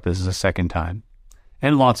in Europe, this is the second time.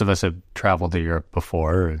 And lots of us have traveled to Europe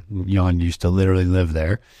before. Jan used to literally live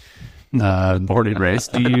there. Born and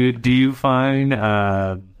raised. Do you find,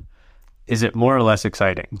 is it more or less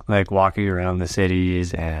exciting? Like walking around the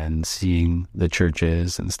cities and seeing the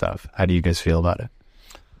churches and stuff? How do you guys feel about it?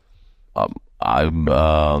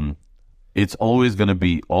 It's always going to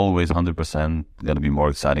be 100% going to be more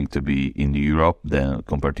exciting to be in Europe than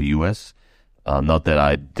compared to US. Not that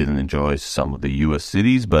I didn't enjoy some of the US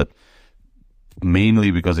cities, but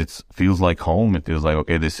mainly because it feels like home. It feels like,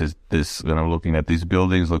 okay, this, when I'm looking at these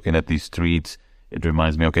buildings, looking at these streets, it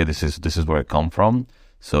reminds me, okay, this is where I come from.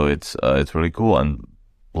 So it's really cool. And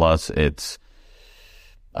plus I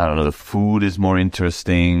don't know, the food is more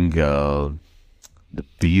interesting. The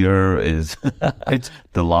beer is,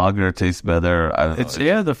 the lager tastes better.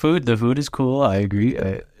 The food is cool. I agree.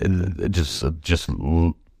 It just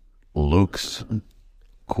looks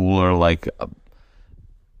cooler. Like,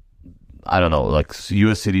 I don't know, like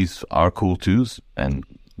U.S. cities are cool too, and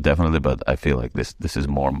definitely, but I feel like this is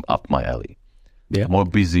more up my alley. Yeah, more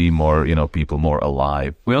busy, more, people more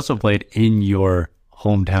alive. We also played in your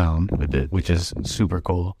hometown. We did, which is super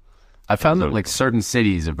cool. I found that like certain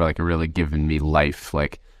cities have like really given me life,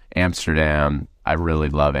 like Amsterdam. I really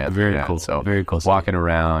love Amsterdam. Very cool. So very cool. Walking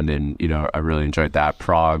around, and I really enjoyed that.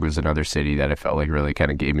 Prague was another city that I felt like really kind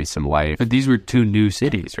of gave me some life. But these were 2 new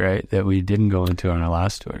cities, right? That we didn't go into on our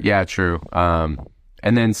last tour. Yeah, true.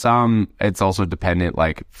 And then some, it's also dependent.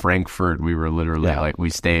 Like Frankfurt, we were literally like, we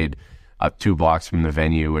stayed 2 blocks from the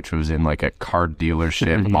venue, which was in like a car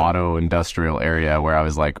dealership, auto industrial area, where I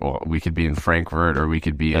was like, well, we could be in Frankfurt or we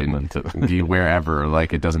could be be wherever.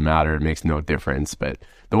 Like, it doesn't matter. It makes no difference. But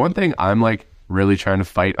the one thing I'm like really trying to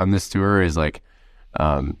fight on this tour is like,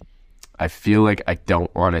 I feel like I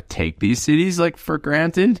don't want to take these cities like for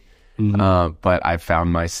granted. But I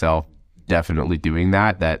found myself definitely doing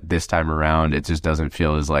that this time around, it just doesn't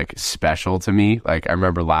feel as like special to me. Like, I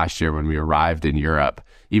remember last year when we arrived in Europe,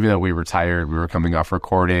 even though we were tired, we were coming off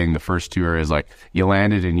recording. The first tour is like, you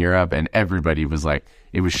landed in Europe and everybody was like,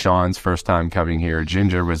 it was Sean's first time coming here.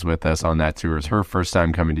 Ginger was with us on that tour. It was her first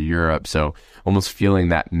time coming to Europe. So almost feeling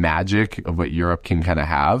that magic of what Europe can kind of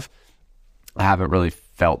have. I haven't really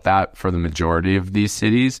felt that for the majority of these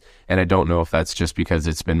cities. And I don't know if that's just because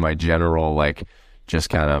it's been my general, like, just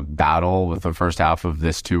kind of battle with the first half of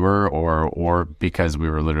this tour, or because we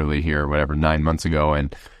were literally here, 9 months ago.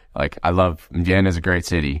 And like, I love Vienna, is a great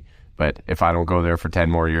city, but if I don't go there for 10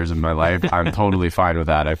 more years of my life, I'm totally fine with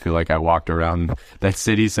that. I feel like I walked around that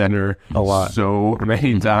city center a lot, so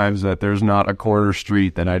many times that there's not a corner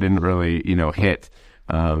street that I didn't really, hit.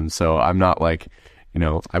 So I'm not like,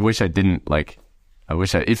 I wish I didn't like. I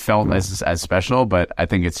wish it felt as special, but I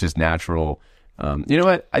think it's just natural. You know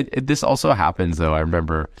what? This also happens though. I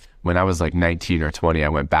remember when I was like 19 or 20, I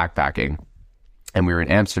went backpacking, and we were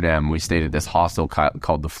in Amsterdam. We stayed at this hostel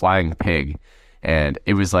called the Flying Pig, and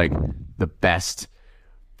it was like the best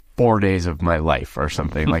 4 days of my life or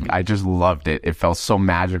something. Like, I just loved it. It felt so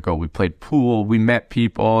magical. We played pool. We met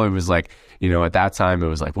people. It was like, at that time it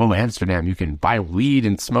was like, whoa, Amsterdam, you can buy weed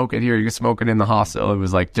and smoke it here. You can smoke it in the hostel. It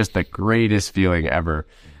was like just the greatest feeling ever.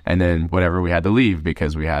 And then whatever, we had to leave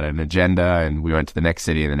because we had an agenda, and we went to the next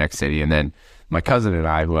city and the next city. And then my cousin and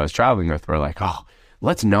I, who I was traveling with, were like, oh,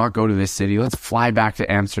 let's not go to this city. Let's fly back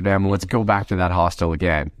to Amsterdam. And let's go back to that hostel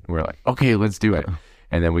again. We're like, okay, let's do it.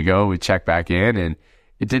 And then we check back in, and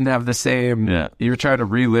it didn't have the same, you were trying to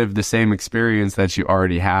relive the same experience that you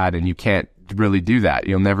already had, and you can't really do that.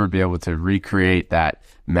 You'll never be able to recreate that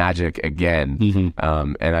magic again.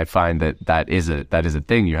 And I find that is a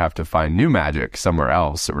thing. You have to find new magic somewhere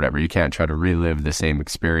else or whatever. You can't try to relive the same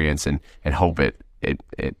experience and hope it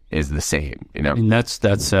is the same, And that's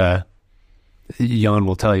Jan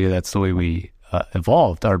will tell you that's the way we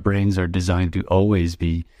evolved. Our brains are designed to always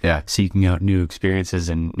be seeking out new experiences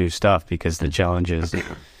and new stuff, because the challenge is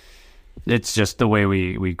it's just the way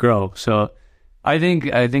we grow. So I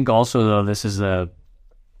think also though, this is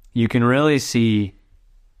you can really see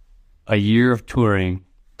a year of touring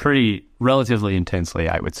pretty relatively intensely,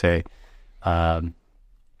 I would say. I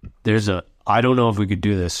don't know if we could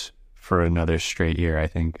do this for another straight year. I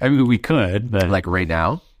mean, we could, but like right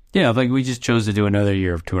now, like we just chose to do another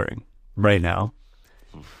year of touring right now.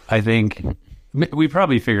 I think we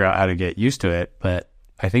probably figure out how to get used to it, but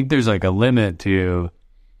I think there's like a limit to you,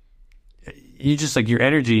 just like your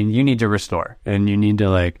energy, and you need to restore, and you need to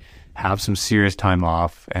like have some serious time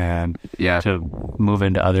off and to move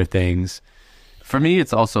into other things. For me,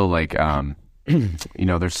 it's also like,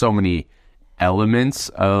 there's so many elements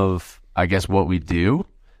of, I guess, what we do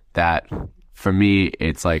that for me,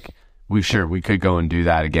 it's like, we could go and do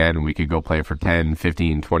that again. We could go play for 10,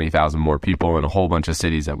 15, 20,000 more people in a whole bunch of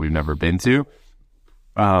cities that we've never been to.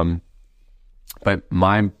 But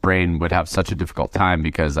my brain would have such a difficult time,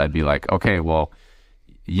 because I'd be like, okay, well,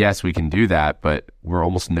 yes, we can do that, but we're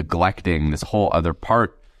almost neglecting this whole other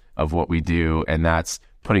part of what we do. And that's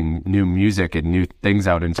putting new music and new things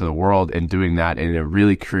out into the world, and doing that in a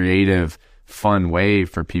really creative, fun way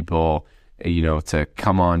for people, to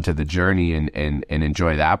come on to the journey and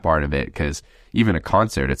enjoy that part of it. Because even a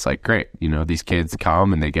concert, it's like, great, these kids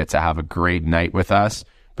come and they get to have a great night with us,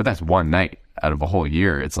 but that's one night out of a whole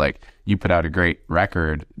year. It's like, you put out a great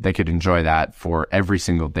record, they could enjoy that for every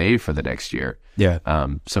single day for the next year.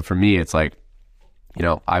 So for me, it's like,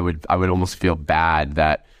 I would almost feel bad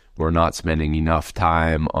that we're not spending enough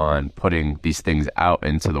time on putting these things out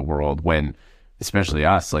into the world, when, especially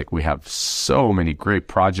us, like, we have so many great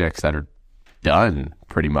projects that are done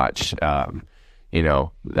pretty much,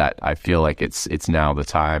 that I feel like it's now the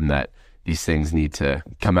time that these things need to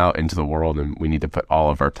come out into the world, and we need to put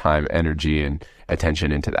all of our time, energy, and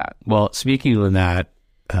attention into that. Well, speaking of that,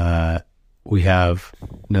 we have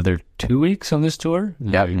another 2 weeks on this tour.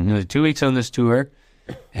 Another 2 weeks on this tour.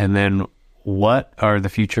 And then what are the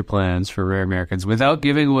future plans for Rare Americans, without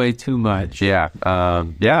giving away too much?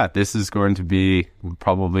 This is going to be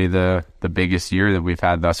probably the biggest year that we've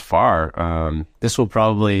had thus far. This will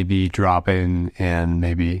probably be dropping in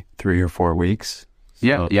maybe 3 or 4 weeks.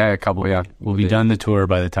 So a couple. We'll be done the tour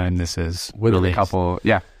by the time this is within released.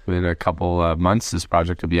 Within a couple of months, this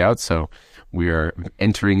project will be out. So we are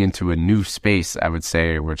entering into a new space, I would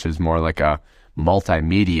say, which is more like a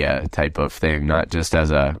multimedia type of thing, not just as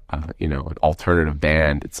an alternative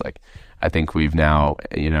band. It's like, I think we've now,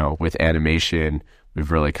 with animation,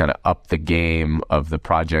 we've really kind of upped the game of the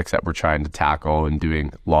projects that we're trying to tackle, and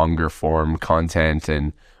doing longer form content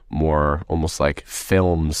and more almost like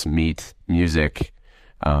films meet music.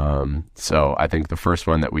 So I think the first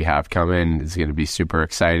one that we have coming is going to be super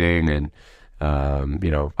exciting. And,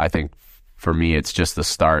 I think for me, it's just the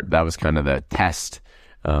start. That was kind of the test,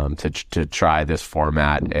 to try this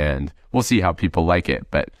format, and we'll see how people like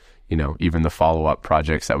it. But, even the follow-up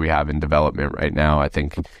projects that we have in development right now, I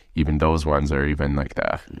think even those ones are even like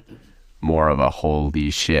the more of a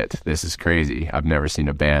holy shit, this is crazy. I've never seen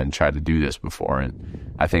a band try to do this before.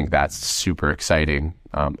 And I think that's super exciting.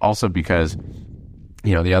 Also because,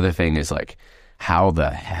 the other thing is like, how the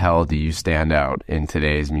hell do you stand out in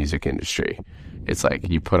today's music industry? It's like,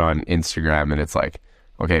 you put on Instagram and it's like,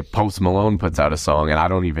 okay, Post Malone puts out a song and I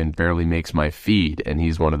don't even barely makes my feed, and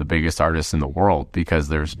he's one of the biggest artists in the world because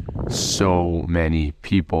there's so many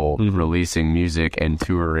people releasing music and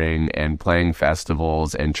touring and playing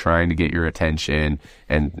festivals and trying to get your attention,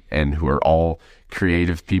 and who are all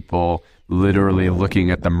creative people literally looking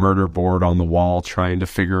at the murder board on the wall trying to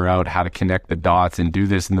figure out how to connect the dots and do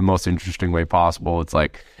this in the most interesting way possible. It's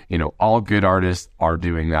like, you know, all good artists are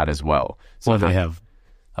doing that as well. So they have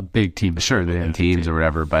a big team. Sure, they have teams or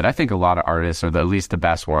whatever, but I think a lot of artists, or at least the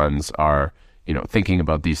best ones, are, you know, thinking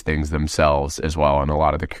about these things themselves as well, and a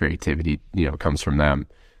lot of the creativity, you know, comes from them.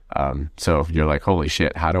 So you're like, holy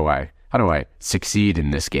shit, how do I succeed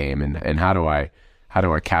in this game, and how do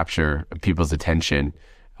I capture people's attention?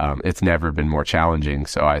 It's never been more challenging.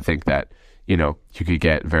 So I think that, you know, you could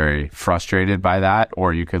get very frustrated by that,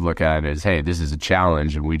 or you could look at it as, hey, this is a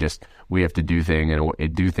challenge, and we have to do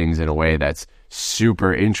things in a way that's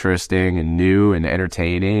super interesting and new and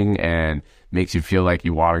entertaining and makes you feel like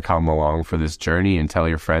you want to come along for this journey and tell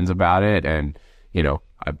your friends about it. And, you know,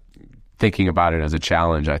 thinking about it as a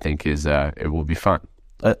challenge, I think it will be fun.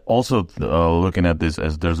 Also, looking at this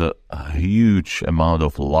as there's a huge amount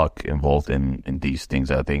of luck involved in these things.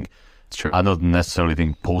 I think It's true. I don't necessarily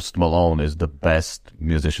think Post Malone is the best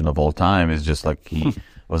musician of all time. It's just like he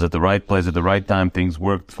was at the right place at the right time. Things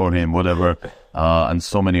worked for him, whatever. And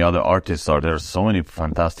so many other artists are there. So many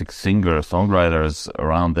fantastic singers, songwriters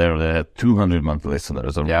around there that had 200 monthly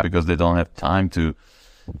listeners because they don't have time to,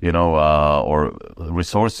 you know, or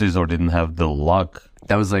resources, or didn't have the luck.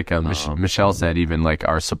 That was like Michelle said, even like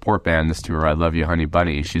our support band this tour, I Love You Honey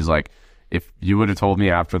Bunny. She's like, if you would have told me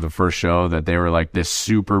after the first show that they were like this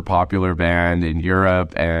super popular band in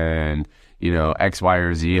Europe and, you know, X, Y,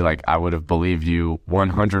 or Z, like I would have believed you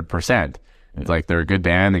 100%. It's like they're a good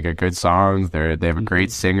band, they got good songs, they have a great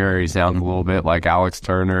singer, he sounds a little bit like Alex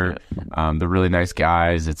Turner. They're really nice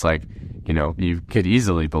guys. It's like, you know, you could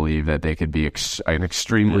easily believe that they could be an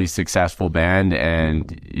extremely successful band,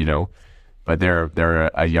 and, you know, but they're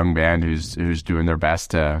a young band who's doing their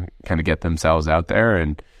best to kind of get themselves out there,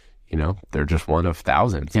 and, you know, they're just one of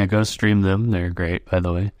thousands. Yeah, go stream them. They're great, by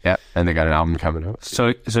the way. Yeah, and they got an album coming out.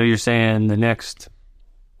 So you're saying the next,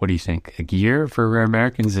 what do you think, a year for Rare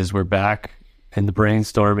Americans is we're back in the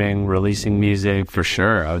brainstorming, releasing music? For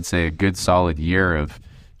sure. I would say a good solid year of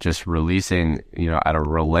just releasing, you know, at a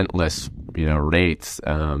relentless, you know, rate.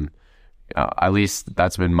 At least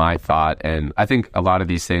that's been my thought. And I think a lot of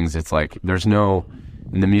these things, it's like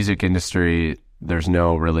in the music industry, there's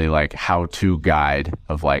no really like how-to guide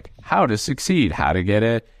of like how to succeed, how to get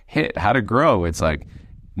a hit, how to grow. It's like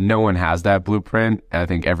no one has that blueprint. I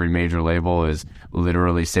think every major label is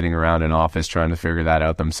literally sitting around an office trying to figure that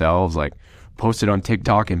out themselves. Like, post it on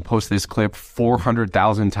TikTok and post this clip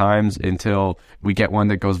 400,000 times until we get one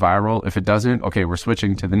that goes viral. If it doesn't, okay, we're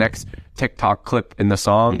switching to the next TikTok clip in the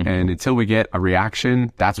song. And until we get a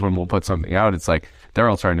reaction, that's when we'll put something out. It's like they're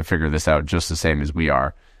all trying to figure this out just the same as we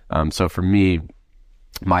are. So for me,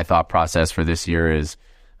 my thought process for this year is,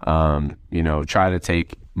 you know, try to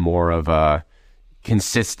take more of a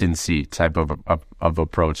consistency type of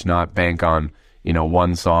approach, not bank on, you know,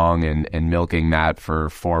 one song and milking that for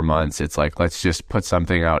 4 months. It's like, let's just put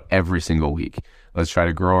something out every single week. Let's try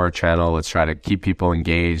to grow our channel. Let's try to keep people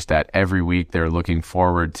engaged, that every week they're looking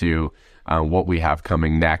forward to what we have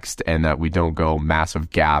coming next, and that we don't go massive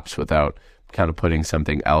gaps without kind of putting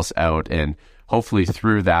something else out. And hopefully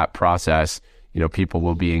through that process, you know, people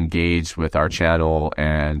will be engaged with our channel,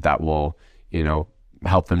 and that will, you know,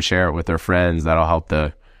 help them share it with their friends. That'll help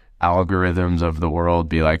the algorithms of the world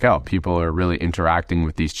be like, oh, people are really interacting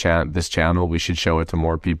with this channel. We should show it to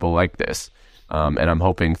more people like this. And I'm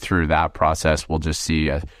hoping through that process, we'll just see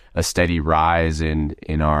a steady rise in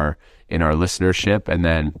our listenership. And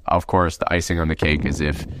then, of course, the icing on the cake is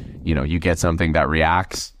if, you know, you get something that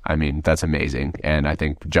reacts. I mean, that's amazing. And I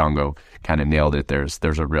think Django kind of nailed it.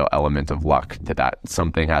 There's a real element of luck to that.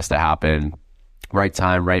 Something has to happen, right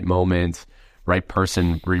time, right moment, right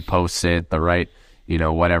person reposts it, the right, you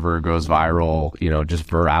know, whatever goes viral, you know, just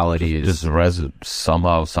virality is just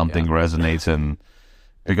somehow something resonates. And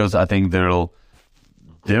because I think there are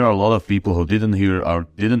a lot of people who didn't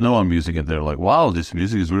know our music, and they're like, wow, this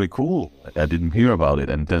music is really cool. I didn't hear about it.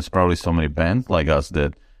 And there's probably so many bands like us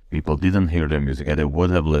that people didn't hear their music and they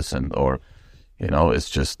would have listened, or, you know, it's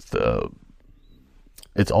just,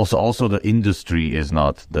 it's also the industry is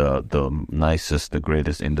not the nicest, the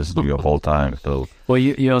greatest industry of all time. So, well,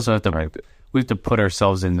 you also have to, we have to put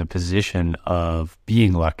ourselves in the position of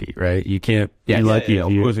being lucky, right? You can't be lucky if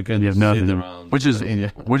you have nothing. Which is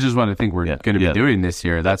what I think we're going to be doing this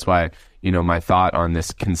year. That's why, my thought on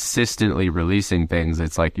this consistently releasing things,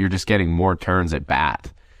 it's like you're just getting more turns at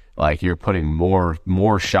bat. Like you're putting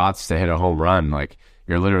more shots to hit a home run. Like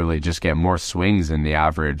you're literally just getting more swings than the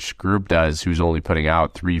average group does, who's only putting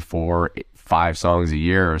out 3, 4, 5 songs a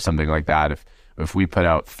year or something like that. If we put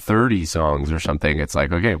out 30 songs or something, it's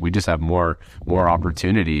like, okay, we just have more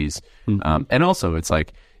opportunities. And also it's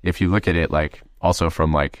like, if you look at it like also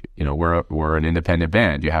from like, we're an independent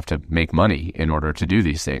band, you have to make money in order to do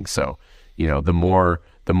these things. So, the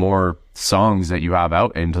more songs that you have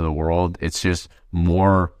out into the world, it's just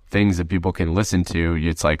more things that people can listen to.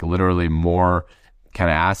 It's like literally more kind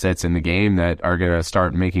of assets in the game that are going to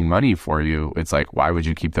start making money for you. It's like, why would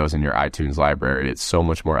you keep those in your iTunes library? It's so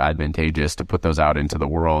much more advantageous to put those out into the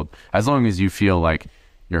world, as long as you feel like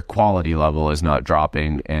your quality level is not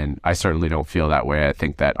dropping. And I certainly don't feel that way. I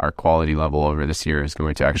think that our quality level over this year is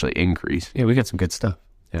going to actually increase. Yeah, we got some good stuff.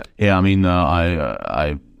 Yeah, I mean,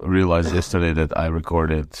 I realized yesterday that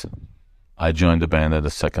I joined the band at the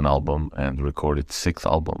second album and recorded 6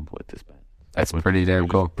 albums with this band. That's pretty damn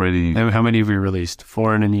cool. And how many have we released?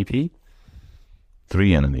 4 in an EP?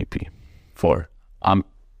 3 in an EP. 4. No.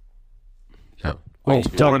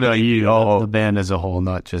 Talking about you, the band as a whole,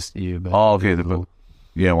 not just you. But okay.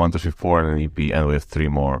 1, 2, 3, 4 in an EP, and we have 3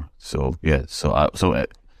 more. So yeah, so I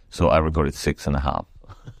recorded 6.5.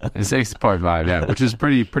 6.5, yeah, which is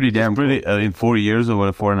pretty damn cool. In 4 years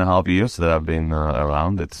or 4.5 years that I've been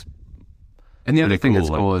around, it's. And the other thing that's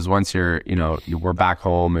cool is once we're back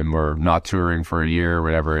home and we're not touring for a year or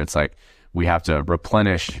whatever, it's like we have to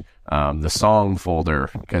replenish the song folder,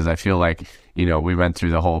 because I feel like, we went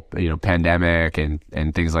through the whole, pandemic and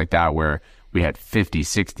things like that, where we had 50,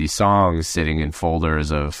 60 songs sitting in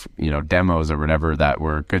folders of, demos or whatever that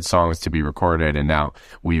were good songs to be recorded. And now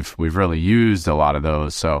we've really used a lot of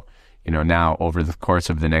those. So, now over the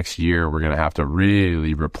course of the next year, we're going to have to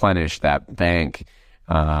really replenish that bank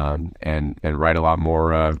and write a lot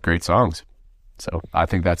more great songs. So I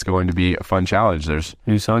think that's going to be a fun challenge. There's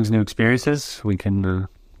new songs, new experiences. We can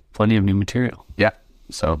plenty of new material. Yeah.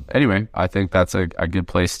 So anyway, I think that's a good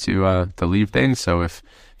place to leave things. So if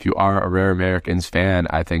you are a Rare Americans fan,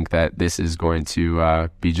 I think that this is going to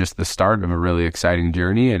be just the start of a really exciting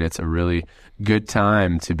journey, and it's a really good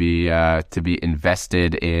time to be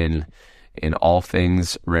invested in all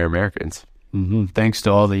things Rare Americans. Mm-hmm. Thanks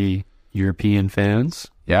to all the European fans.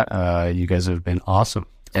 Yeah. You guys have been awesome.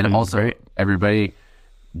 And also, everybody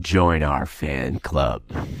join our fan club,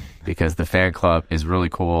 because the fan club is really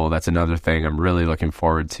cool. That's another thing I'm really looking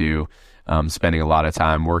forward to spending a lot of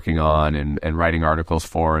time working on and writing articles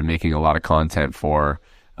for and making a lot of content for.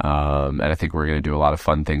 And I think we're going to do a lot of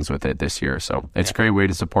fun things with it this year. So it's a great way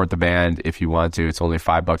to support the band if you want to. It's only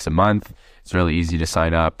 $5 a month. It's really easy to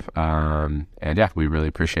sign up. And yeah, we really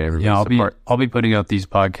appreciate everybody's support. I'll be putting out these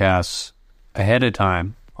podcasts ahead of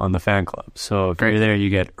time on the fan club. So if you're there, you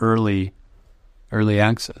get early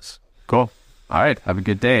access. Cool. All right. Have a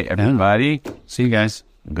good day, everybody. Yeah. See you guys.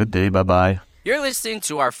 Good day. Bye-bye. You're listening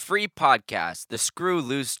to our free podcast, The Screw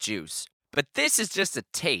Loose Juice. But this is just a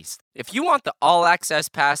taste. If you want the all-access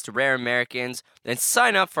pass to Rare Americans, then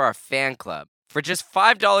sign up for our fan club. For just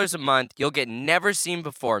 $5 a month, you'll get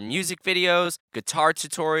never-seen-before music videos, guitar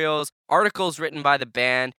tutorials, articles written by the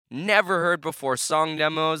band, never-heard-before song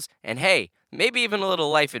demos, and hey, maybe even a little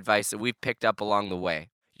life advice that we've picked up along the way.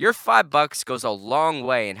 Your $5 goes a long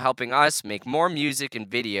way in helping us make more music and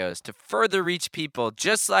videos to further reach people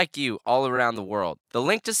just like you all around the world. The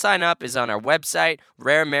link to sign up is on our website,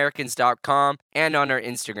 rareamericans.com, and on our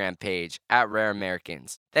Instagram page,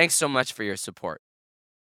 @rareamericans. Thanks so much for your support.